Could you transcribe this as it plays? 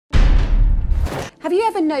Have you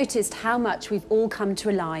ever noticed how much we've all come to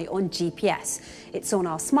rely on GPS? It's on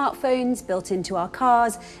our smartphones, built into our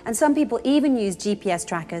cars, and some people even use GPS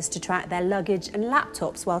trackers to track their luggage and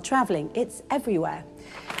laptops while travelling. It's everywhere.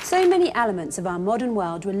 So many elements of our modern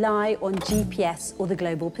world rely on GPS or the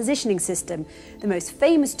Global Positioning System. The most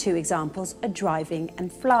famous two examples are driving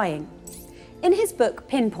and flying. In his book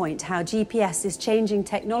Pinpoint: How GPS is Changing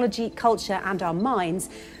Technology, Culture and Our Minds,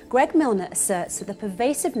 Greg Milner asserts that the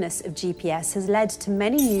pervasiveness of GPS has led to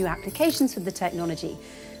many new applications for the technology,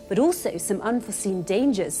 but also some unforeseen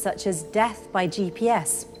dangers such as death by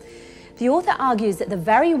GPS. The author argues that the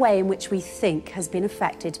very way in which we think has been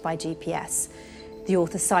affected by GPS. The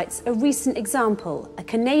author cites a recent example, a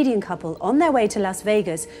Canadian couple on their way to Las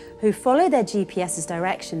Vegas who followed their GPS's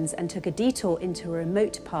directions and took a detour into a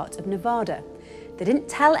remote part of Nevada. They didn't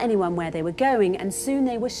tell anyone where they were going, and soon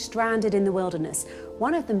they were stranded in the wilderness.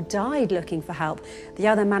 One of them died looking for help. The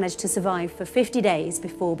other managed to survive for 50 days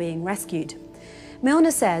before being rescued.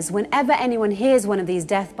 Milner says, whenever anyone hears one of these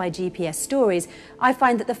death by GPS stories, I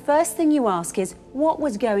find that the first thing you ask is, what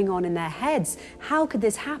was going on in their heads? How could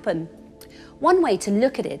this happen? One way to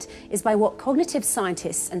look at it is by what cognitive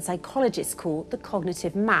scientists and psychologists call the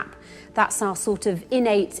cognitive map. That's our sort of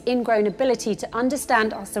innate, ingrown ability to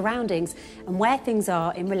understand our surroundings and where things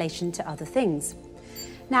are in relation to other things.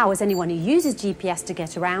 Now, as anyone who uses GPS to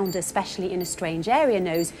get around, especially in a strange area,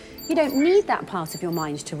 knows, you don't need that part of your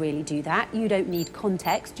mind to really do that. You don't need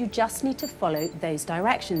context, you just need to follow those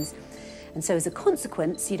directions. And so as a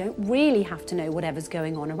consequence, you don't really have to know whatever's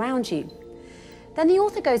going on around you. Then the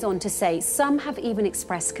author goes on to say some have even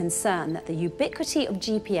expressed concern that the ubiquity of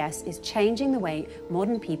GPS is changing the way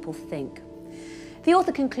modern people think. The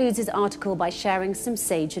author concludes his article by sharing some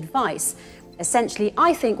sage advice. Essentially,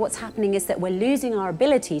 I think what's happening is that we're losing our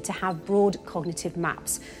ability to have broad cognitive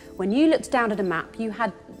maps. When you looked down at a map, you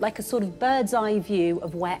had like a sort of bird's eye view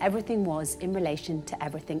of where everything was in relation to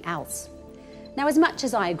everything else. Now, as much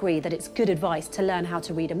as I agree that it's good advice to learn how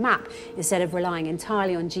to read a map instead of relying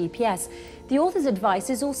entirely on GPS, the author's advice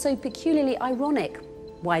is also peculiarly ironic.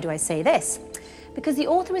 Why do I say this? Because the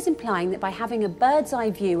author is implying that by having a bird's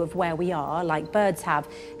eye view of where we are, like birds have,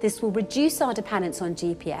 this will reduce our dependence on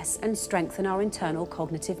GPS and strengthen our internal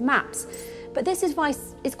cognitive maps. But this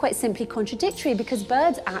advice is quite simply contradictory because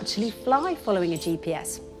birds actually fly following a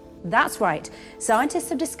GPS. That's right, scientists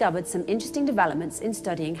have discovered some interesting developments in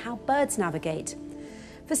studying how birds navigate.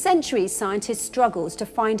 For centuries, scientists struggled to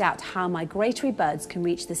find out how migratory birds can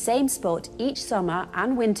reach the same spot each summer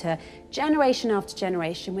and winter, generation after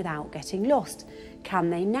generation, without getting lost.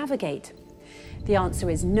 Can they navigate? The answer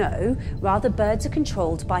is no. Rather, birds are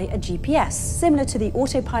controlled by a GPS. Similar to the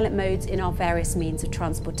autopilot modes in our various means of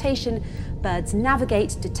transportation, birds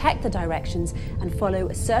navigate, detect the directions, and follow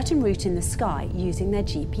a certain route in the sky using their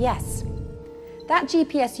GPS. That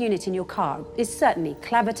GPS unit in your car is certainly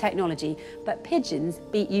clever technology, but pigeons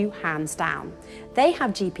beat you hands down. They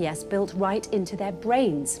have GPS built right into their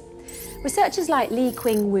brains. Researchers like Lee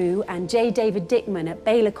Qing Wu and J. David Dickman at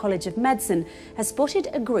Baylor College of Medicine have spotted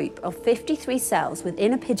a group of 53 cells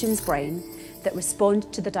within a pigeon's brain that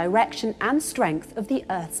respond to the direction and strength of the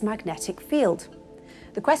Earth's magnetic field.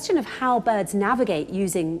 The question of how birds navigate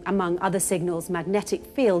using, among other signals, magnetic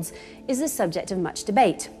fields is the subject of much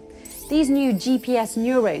debate. These new GPS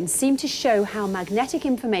neurons seem to show how magnetic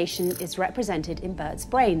information is represented in birds'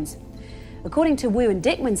 brains. According to Wu and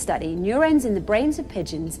Dickman's study, neurons in the brains of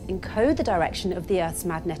pigeons encode the direction of the Earth's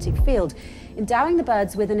magnetic field, endowing the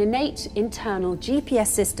birds with an innate internal GPS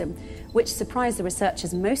system, which surprised the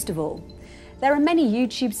researchers most of all. There are many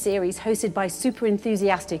YouTube series hosted by super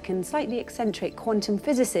enthusiastic and slightly eccentric quantum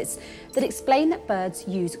physicists that explain that birds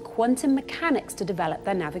use quantum mechanics to develop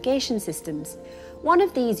their navigation systems. One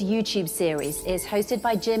of these YouTube series is hosted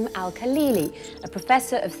by Jim Al-Khalili, a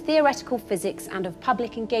professor of theoretical physics and of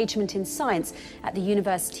public engagement in science at the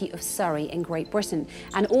University of Surrey in Great Britain,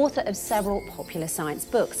 and author of several popular science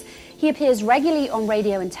books. He appears regularly on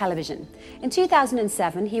radio and television. In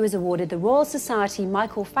 2007, he was awarded the Royal Society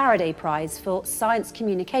Michael Faraday Prize for Science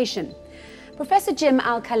Communication. Professor Jim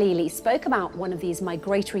Al-Khalili spoke about one of these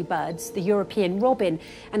migratory birds, the European robin,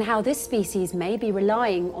 and how this species may be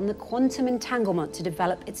relying on the quantum entanglement to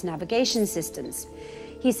develop its navigation systems.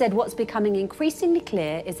 He said what's becoming increasingly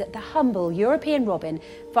clear is that the humble European robin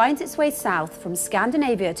finds its way south from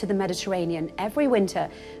Scandinavia to the Mediterranean every winter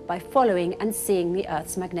by following and seeing the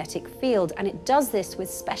Earth's magnetic field, and it does this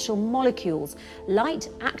with special molecules,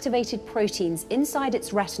 light-activated proteins inside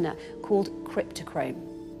its retina called cryptochrome.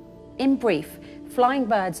 In brief, flying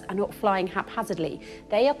birds are not flying haphazardly.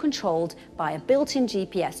 They are controlled by a built-in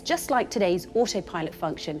GPS, just like today's autopilot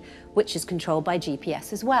function, which is controlled by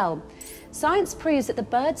GPS as well. Science proves that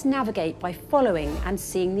the birds navigate by following and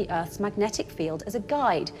seeing the Earth's magnetic field as a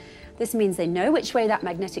guide. This means they know which way that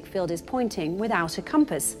magnetic field is pointing without a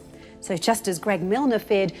compass. So just as Greg Milner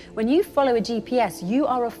feared, when you follow a GPS, you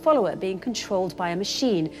are a follower being controlled by a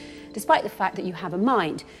machine. Despite the fact that you have a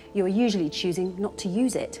mind, you are usually choosing not to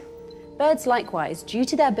use it. Birds, likewise, due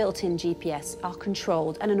to their built-in GPS, are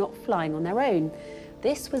controlled and are not flying on their own.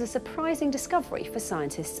 This was a surprising discovery for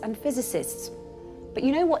scientists and physicists. But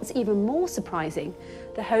you know what's even more surprising?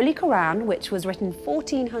 The Holy Quran, which was written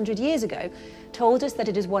 1400 years ago, told us that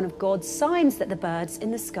it is one of God's signs that the birds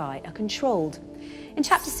in the sky are controlled. In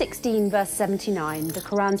chapter 16, verse 79, the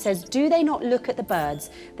Quran says, "Do they not look at the birds?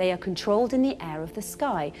 They are controlled in the air of the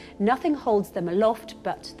sky. Nothing holds them aloft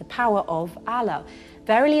but the power of Allah.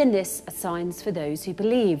 Verily in this are signs for those who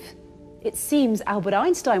believe." It seems Albert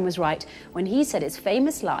Einstein was right when he said his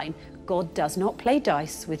famous line, "God does not play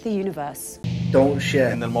dice with the universe." Don't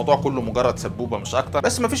share. ان الموضوع كله مجرد سبوبه مش اكتر،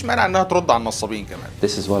 بس مفيش مانع انها ترد على النصابين كمان.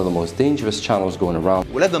 This is one of the most dangerous channels going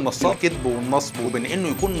around. ولاد النصاب الكذب والنصب، وبين انه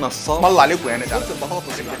يكون نصاب الله عليكم يعني.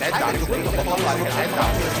 البطاطس اللي بتعد عليكم